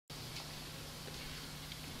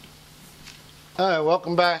Hi,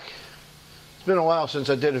 welcome back. It's been a while since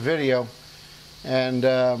I did a video, and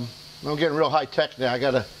I'm getting real high tech now. I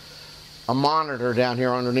got a monitor down here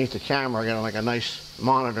underneath the camera. I got like a nice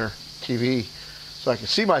monitor TV so I can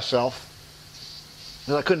see myself.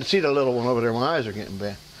 And I couldn't see the little one over there. My eyes are getting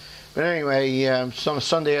bad. But anyway, it's on a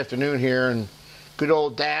Sunday afternoon here in good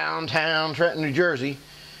old downtown Trenton, New Jersey,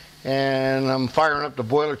 and I'm firing up the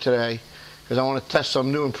boiler today because I want to test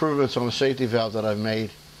some new improvements on the safety valve that I've made.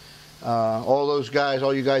 All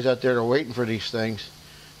you guys out there that are waiting for these things,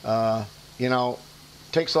 you know,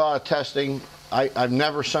 it takes a lot of testing. I've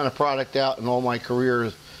never sent a product out in all my career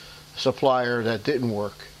as a supplier that didn't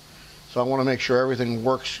work. So I want to make sure everything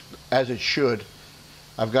works as it should.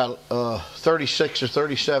 I've got 36 or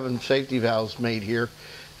 37 safety valves made here,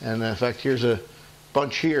 and in fact here's a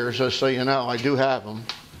bunch here, so you know I do have them.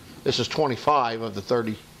 This is 25 of the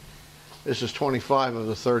 30. This is 25 of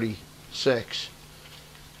the 36.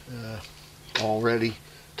 All ready,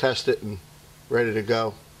 tested and ready to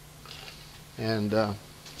go. And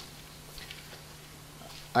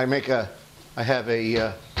I have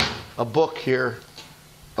a book here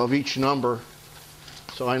of each number,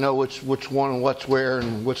 so I know which one and what's where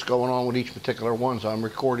and what's going on with each particular one. So I'm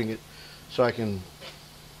recording it so I can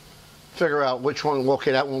figure out which one.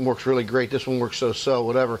 Okay, that one works really great. This one works so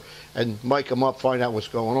whatever, and mic them up, find out what's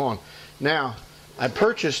going on. Now, I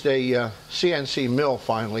purchased a CNC mill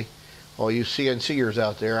finally. All you CNCers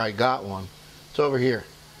out there, I got one. It's over here.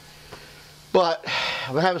 But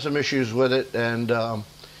I'm having some issues with it, and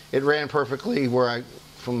it ran perfectly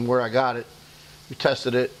from where I got it. We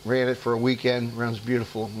tested it, ran it for a weekend, runs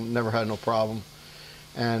beautiful, never had no problem.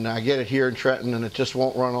 And I get it here in Trenton, and it just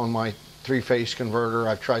won't run on my three-phase converter.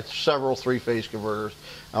 I've tried several three-phase converters.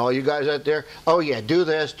 All you guys out there, oh yeah, do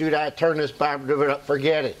this, do that, turn this back,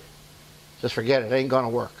 forget it. Just forget it. It ain't gonna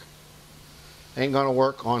work. Ain't gonna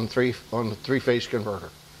work on the three-phase converter.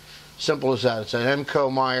 Simple as that. It's an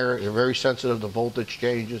MCO Meyer. They're very sensitive to voltage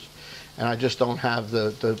changes, and I just don't have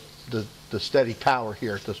the steady power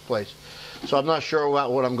here at this place. So I'm not sure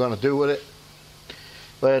about what I'm going to do with it.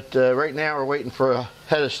 But right now we're waiting for a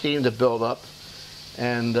head of steam to build up,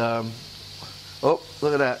 and oh,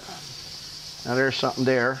 look at that. Now there's something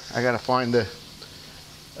there. I got to find the.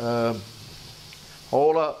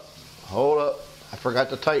 Hold up. I forgot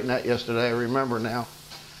to tighten that yesterday. I remember now.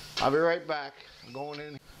 I'll be right back. I'm going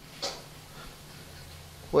in.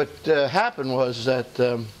 What happened was that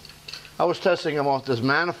I was testing them off this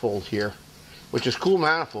manifold here, which is cool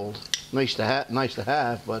manifold. Nice to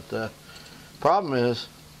have, but problem is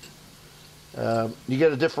you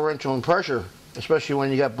get a differential in pressure, especially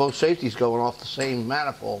when you got both safeties going off the same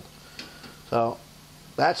manifold. So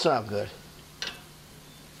that's not good.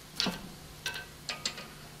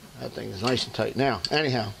 That thing is nice and tight now.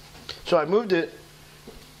 Anyhow, so I moved it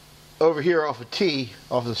over here off a T,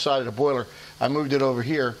 off the side of the boiler. I moved it over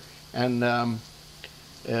here, and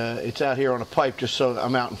it's out here on a pipe just so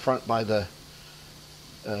I'm out in front by the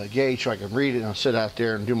gauge so I can read it, and I'll sit out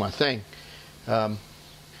there and do my thing.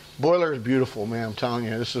 Boiler is beautiful, man. I'm telling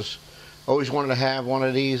you, this is always wanted to have one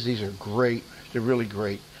of these. These are great. They're really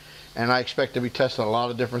great, and I expect to be testing a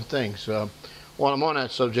lot of different things. While I'm on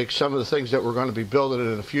that subject, some of the things that we're going to be building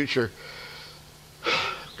in the future,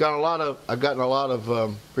 I've gotten a lot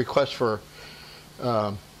of requests for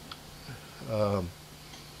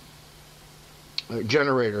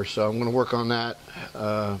generators, so I'm going to work on that.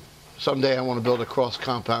 Someday I want to build a cross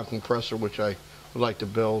compound compressor, which I would like to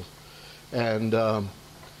build, and a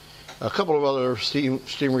couple of other steam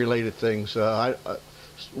related things.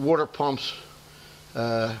 Water pumps.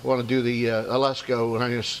 Want to do the Alesco, and I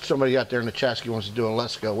know somebody out there in the Chasky wants to do an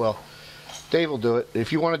Alesco. Well, Dave will do it.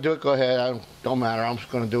 If you want to do it, go ahead. Don't matter. I'm just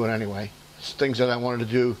going to do it anyway. It's things that I wanted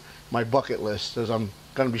to do, my bucket list, as I'm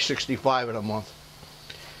going to be 65 in a month.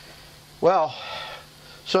 Well,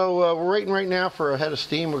 so we're waiting right now for a head of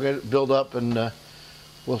steam. We're going to build up, and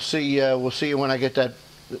we'll see when I get the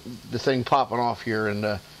thing popping off here. And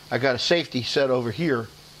I got a safety set over here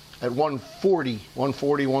at 140,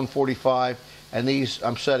 145. And these,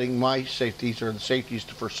 I'm setting my safeties, or the safeties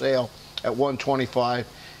for sale, at 125,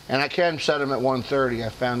 and I can set them at 130. I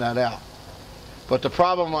found that out. But the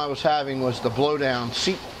problem I was having was the blowdown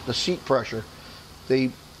seat, the seat pressure.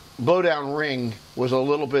 The blowdown ring was a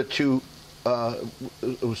little bit too,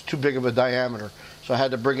 it was too big of a diameter, so I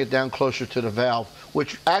had to bring it down closer to the valve,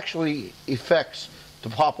 which actually affects the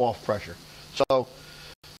pop-off pressure. So,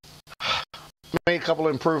 made a couple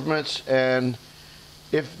of improvements, and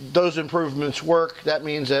if those improvements work, that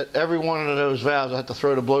means that every one of those valves I have to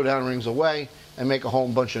throw the blowdown rings away and make a whole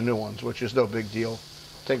bunch of new ones, which is no big deal.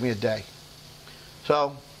 It'll take me a day.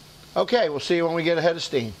 So, okay, we'll see you when we get a head of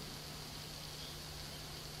steam.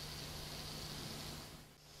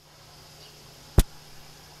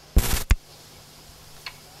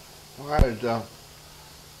 having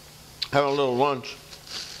a little lunch.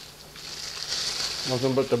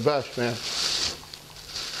 Nothing but the best, man.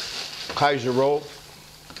 Kaiser roll,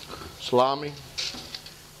 salami,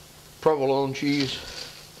 provolone cheese,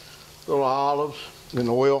 little olives and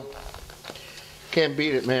oil. Can't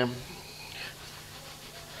beat it, man.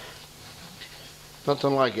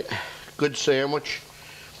 Nothing like it. Good sandwich.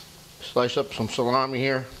 Slice up some salami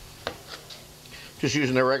here. Just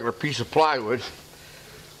using a regular piece of plywood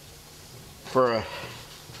for a...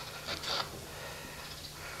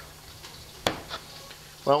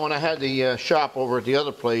 Well, when I had the shop over at the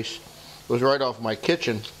other place, it was right off my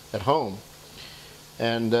kitchen at home.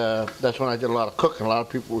 And that's when I did a lot of cooking. A lot of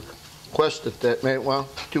people requested that, man, well,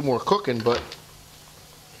 do more cooking, but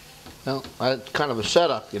well, I had kind of a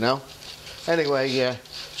setup, you know. Anyway, yeah,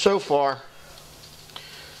 so far,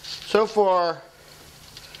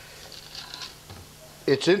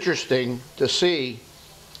 it's interesting to see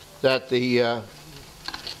that the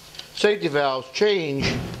safety valves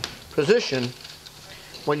change position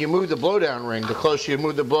when you move the blowdown ring. The closer you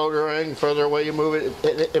move the blowdown ring, the further away you move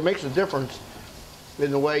it, it makes a difference in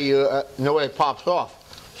the way it pops off.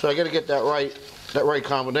 So I got to get that right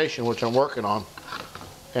combination, which I'm working on,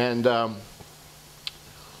 and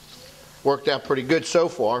worked out pretty good so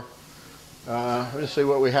far. Let's see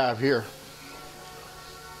what we have here.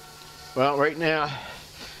 Well, right now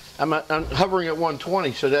I'm hovering at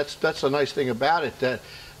 120, so that's a nice thing about it, that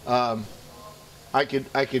I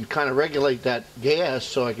could kind of regulate that gas,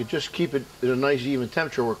 so I could just keep it at a nice even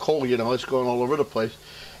temperature. Where coal, you know, it's going all over the place,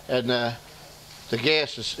 and the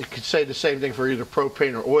gas it could say the same thing for either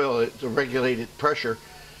propane or oil. The regulated pressure,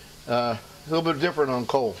 a little bit different on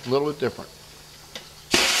coal, a little bit different.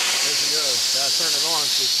 There she goes. Now I turn it on.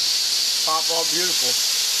 She pops all beautiful.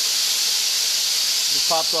 It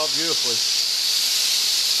pops off beautifully.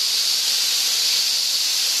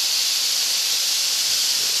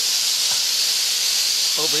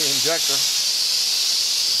 Open the injector.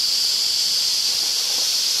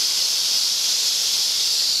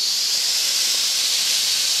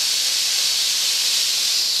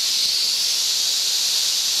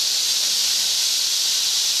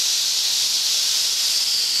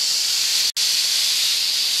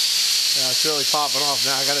 Now it's really popping off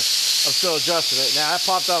now. I'm still adjusting it. Now I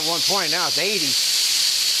popped off 120, now it's 80.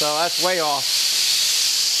 So that's way off.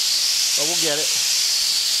 But we'll get it.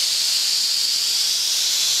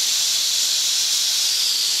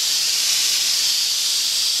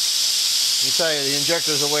 Let me tell you, the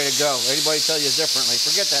injector is the way to go. Anybody tell you differently,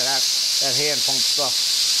 forget that hand pump stuff.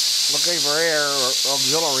 Looking for air or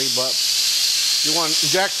auxiliary, but you want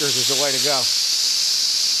injectors is the way to go.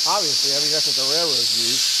 Obviously, I mean, that's what the railroads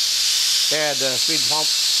use. They had speed pump.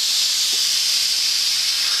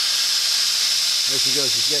 There she goes,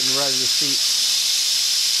 she's getting ready to seat.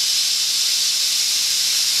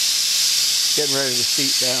 Getting ready to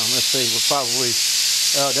seat down. Let's see, we're probably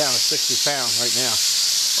down to 60 pounds right now.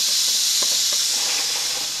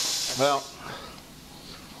 Well,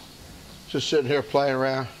 just sitting here playing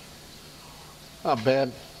around. Not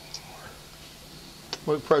bad.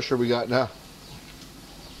 What pressure we got now?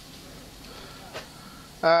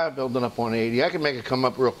 Building up 180. I can make it come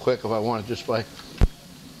up real quick if I want, just by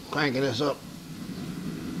cranking this up.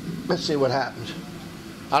 Let's see what happens.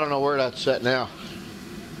 I don't know where that's set now.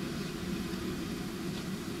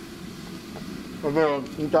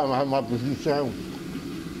 Anytime I have my position.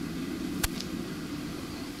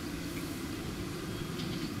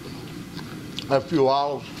 I have a few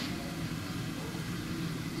olives.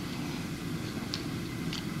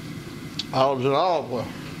 Olives and olive oil.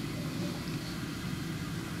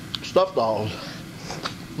 Stuffed olives.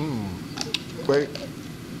 Great.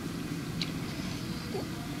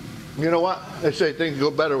 You know what? They say things go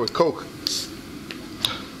better with Coke.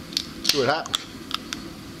 See what happens.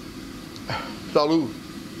 Salud.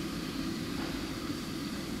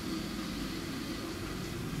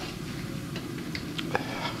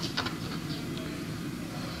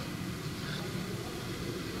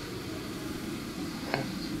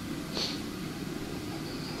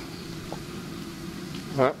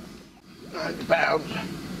 All right. 90 pounds.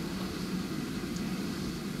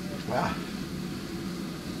 Wow. I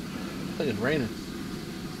think it's raining.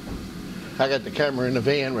 I got the camera in the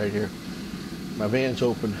van right here. My van's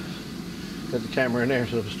open. Got the camera in there,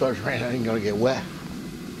 so if it starts raining, I ain't gonna get wet.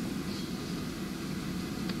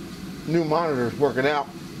 New monitor's working out.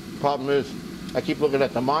 Problem is, I keep looking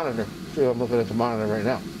at the monitor. See, I'm looking at the monitor right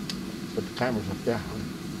now, but the camera's up there.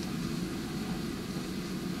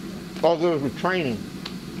 All good with training.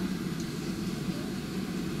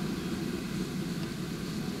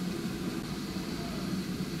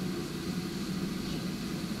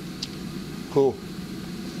 Cool.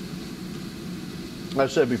 I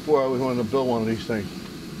said before I always wanted to build one of these things.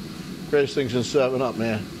 Greatest things in 7-Up,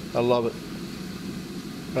 man. I love it.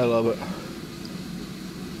 I love it.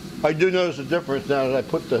 I do notice a difference now that I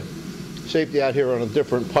put the safety out here on a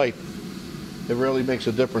different pipe. It really makes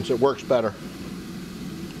a difference. It works better.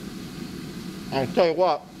 I tell you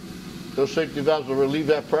what, those safety valves will relieve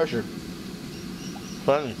that pressure.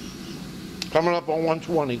 Plenty. Coming up on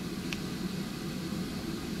 120.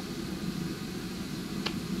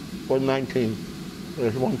 119.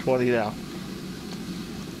 There's 120 now.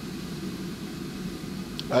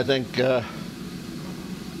 I think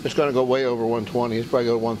it's going to go way over 120. It's probably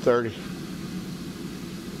go to 130.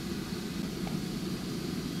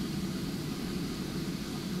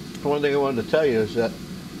 One thing I wanted to tell you is that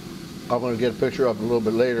I'm going to get a picture of it a little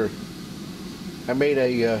bit later. I made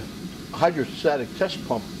a hydrostatic test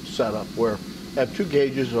pump setup where I have 2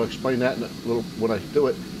 gauges. I'll explain that in a little when I do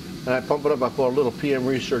it. And I pump it up. I call it a little PM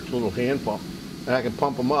Research little hand pump, and I can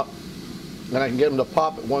pump them up, and I can get them to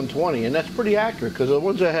pop at 120, and that's pretty accurate because the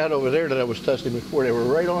ones I had over there that I was testing before, they were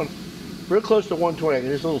right on, real close to 120. I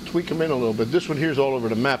can just tweak them in a little bit. This one here's all over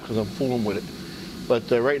the map because I'm fooling with it.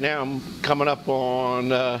 But right now I'm coming up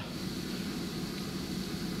on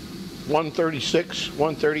 136,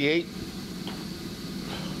 138,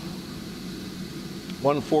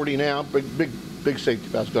 140 now. Big safety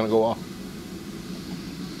valve's going to go off.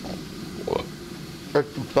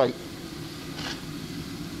 That's too tight.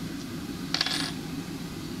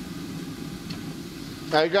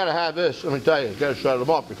 Now you got to have this. Let me tell you, you got to shut them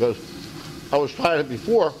off because I was trying it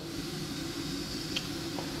before.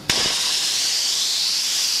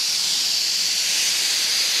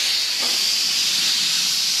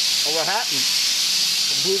 Well, what happened?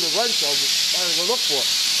 I blew the wrench over. I had to go look for it.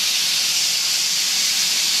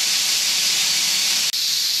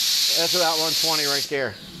 That's about 120 right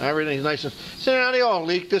there. Everything's nice and... See, now they all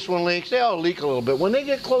leak. This one leaks. They all leak a little bit. When they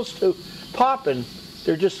get close to popping,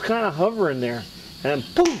 they're just kind of hovering there. And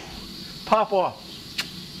boom! Pop off.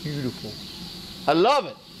 Beautiful. I love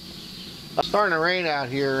it. It's starting to rain out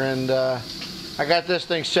here, and I got this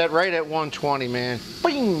thing set right at 120, man.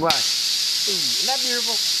 Bing! Right. Isn't that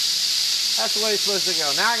beautiful? That's the way it's supposed to go.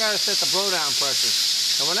 Now I got to set the blowdown pressure.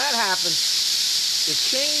 And when that happens, it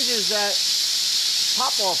changes that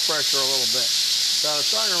pop-off pressure a little bit. So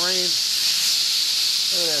it's starting to rain.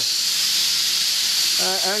 Look at this.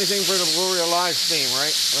 Anything for the glory of live steam,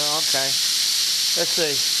 right? Well, okay. Let's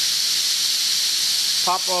see.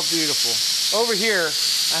 Pop-off beautiful. Over here,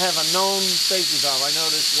 I have a known safety valve. I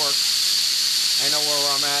know this works. I know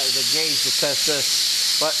where I'm at is a gauge to test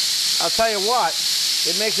this. But I'll tell you what,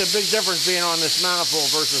 it makes a big difference being on this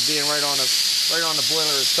manifold versus being right on the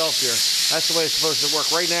boiler itself here. That's the way it's supposed to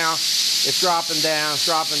work. Right now, it's dropping down, it's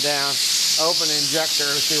dropping down. Open the injector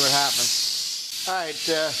and see what happens. All right,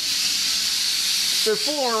 been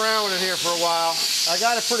fooling around with it here for a while. I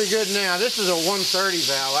got it pretty good now. This is a 130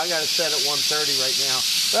 valve. I got it set at 130 right now.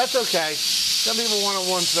 But that's okay. Some people want a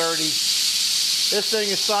 130. This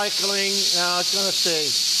thing is cycling. Now it's going to see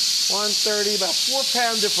 130, about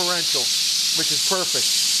 4-pound differential, which is perfect.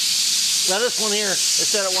 Now this one here is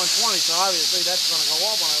set at 120, so obviously that's going to go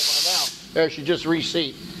off when I open the valve. There, she just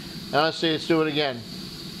reseat. Now let's see, let's do it again.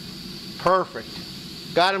 Perfect.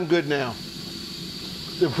 Got him good now.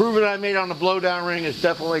 The improvement I made on the blowdown ring is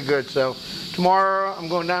definitely good. So tomorrow I'm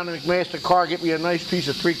going down to McMaster Car, get me a nice piece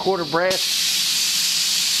of 3/4 brass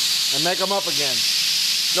and make them up again.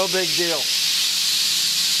 No big deal.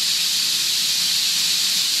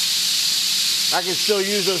 I can still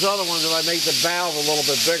use those other ones if I make the valve a little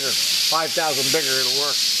bit bigger. 5,000 bigger, it'll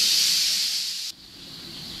work.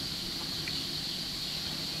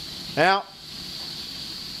 Now,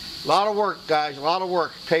 a lot of work, guys, a lot of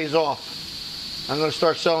work. Pays off. I'm going to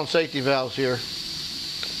start selling safety valves here.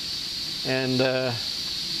 And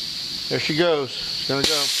there she goes. She's going to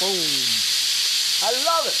go, boom. I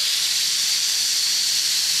love it.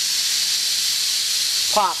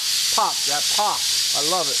 Pop, pop, that pop. I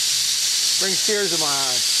love it. Brings tears to my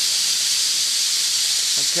eyes.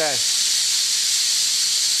 Okay.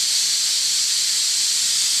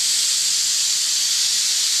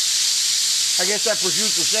 I guess that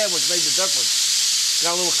prosciutto sandwich made the difference.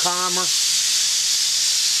 Got a little calmer.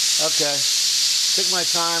 Okay. Take my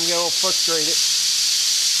time, get a little frustrated.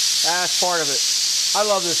 That's part of it. I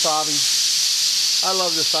love this hobby. I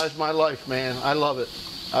love this. It's my life, man. I love it.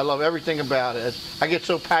 I love everything about it. I get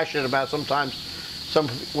so passionate about it sometimes.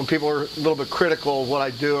 When people are a little bit critical of what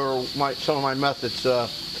I do or some of my methods,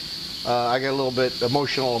 I get a little bit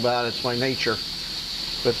emotional about it. It's my nature.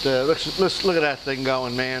 But let's look at that thing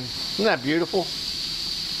going, man. Isn't that beautiful?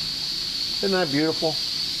 Isn't that beautiful?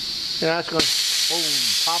 Yeah, that's going to, boom,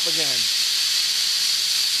 pop again.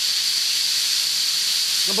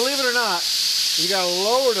 Now, believe it or not, you got to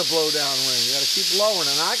lower the blow down ring. You got to keep lowering.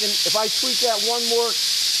 And I can, if I tweak that one more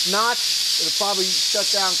notch, it'll probably shut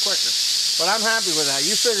down quicker. But I'm happy with that.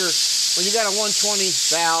 You figure when you got a 120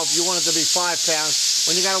 valve, you want it to be 5 pounds.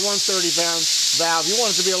 When you got a 130 pound valve, you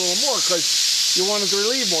want it to be a little more because you want it to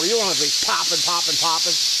relieve more. You want it to be popping, popping,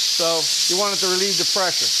 popping. So you want it to relieve the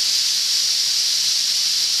pressure.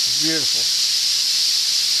 It's beautiful.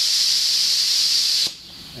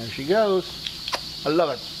 There she goes. I love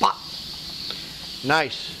it. Pop.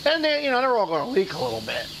 Nice. And they, you know, they're all going to leak a little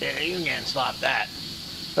bit. Yeah, you can't stop that.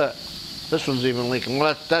 This one's even leaking.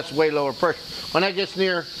 Well, that's way lower pressure. When that gets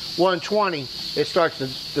near 120, it starts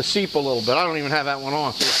to seep a little bit. I don't even have that one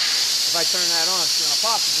on. So if I turn that on, it's going to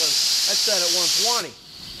pop because that's set at 120.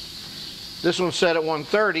 This one's set at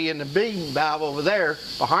 130, and the big valve over there,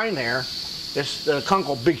 behind there, this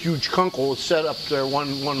kunkel, big huge kunkel, is set up there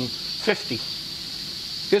 150.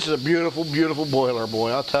 This is a beautiful, beautiful boiler,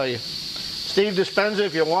 boy, I'll tell you. Steve Dispenza,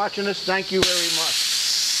 if you're watching this, thank you very much.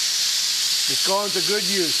 It's going to good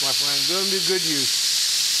use, my friend. Going to good use.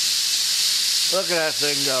 Look at that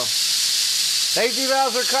thing go. Safety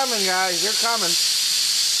valves are coming, guys. They're coming.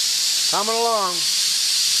 Coming along.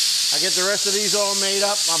 I get the rest of these all made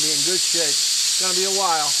up, I'll be in good shape. It's going to be a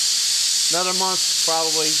while. Another month,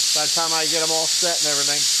 probably, by the time I get them all set and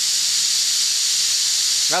everything.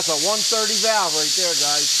 That's a 130 valve right there,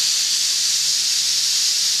 guys.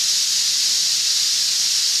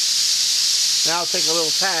 Now I'll take a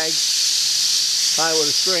little tag, tie it with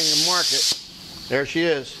a string and mark it. There she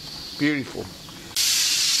is. Beautiful.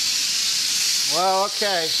 Well,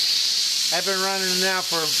 okay. I've been running it now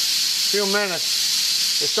for a few minutes.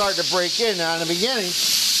 It started to break in. Now in the beginning,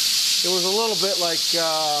 it was a little bit like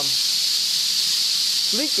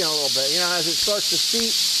leaking a little bit. You know, as it starts to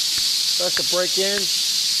seep, starts to break in,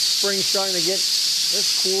 spring's starting to get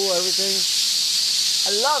this cool, everything.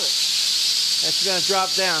 I love it. It's going to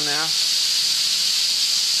drop down now.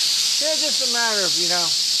 Yeah, just a matter of, you know,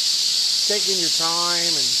 taking your time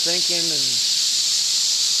and thinking, and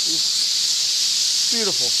it's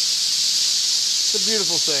beautiful. It's a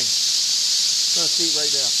beautiful thing. It's going to seep right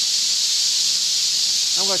down.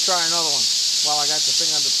 I'm going to try another one while I got the thing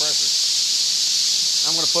under pressure.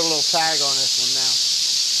 I'm going to put a little tag on this one now.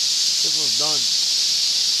 This one's done.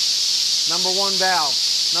 Number 1 valve.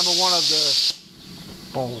 Number 1 of the...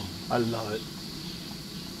 Boom. I love it.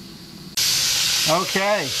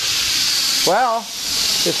 Okay. Well,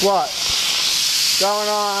 it's what? Going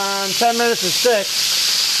on 10 minutes to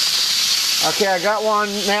 6. Okay, I got one.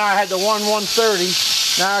 Now I had the 130.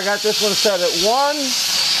 Now I got this one set at 1.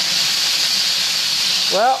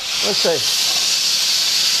 Well, let's see.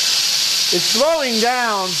 It's slowing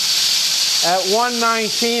down at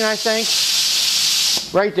 119, I think.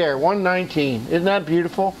 Right there, 119. Isn't that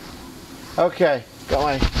beautiful? Okay, got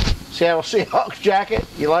my Seattle Seahawks jacket.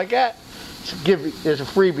 You like that? There's a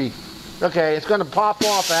freebie. Okay, it's going to pop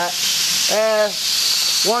off at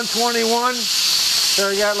 121. So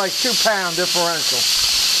we got like 2 pound differential.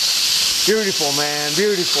 Beautiful, man,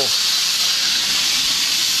 beautiful.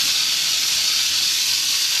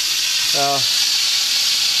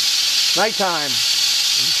 Nighttime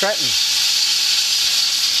in Trenton.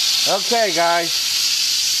 Okay, guys,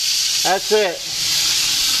 that's it.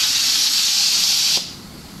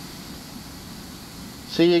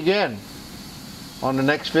 See you again on the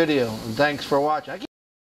next video, and thanks for watching.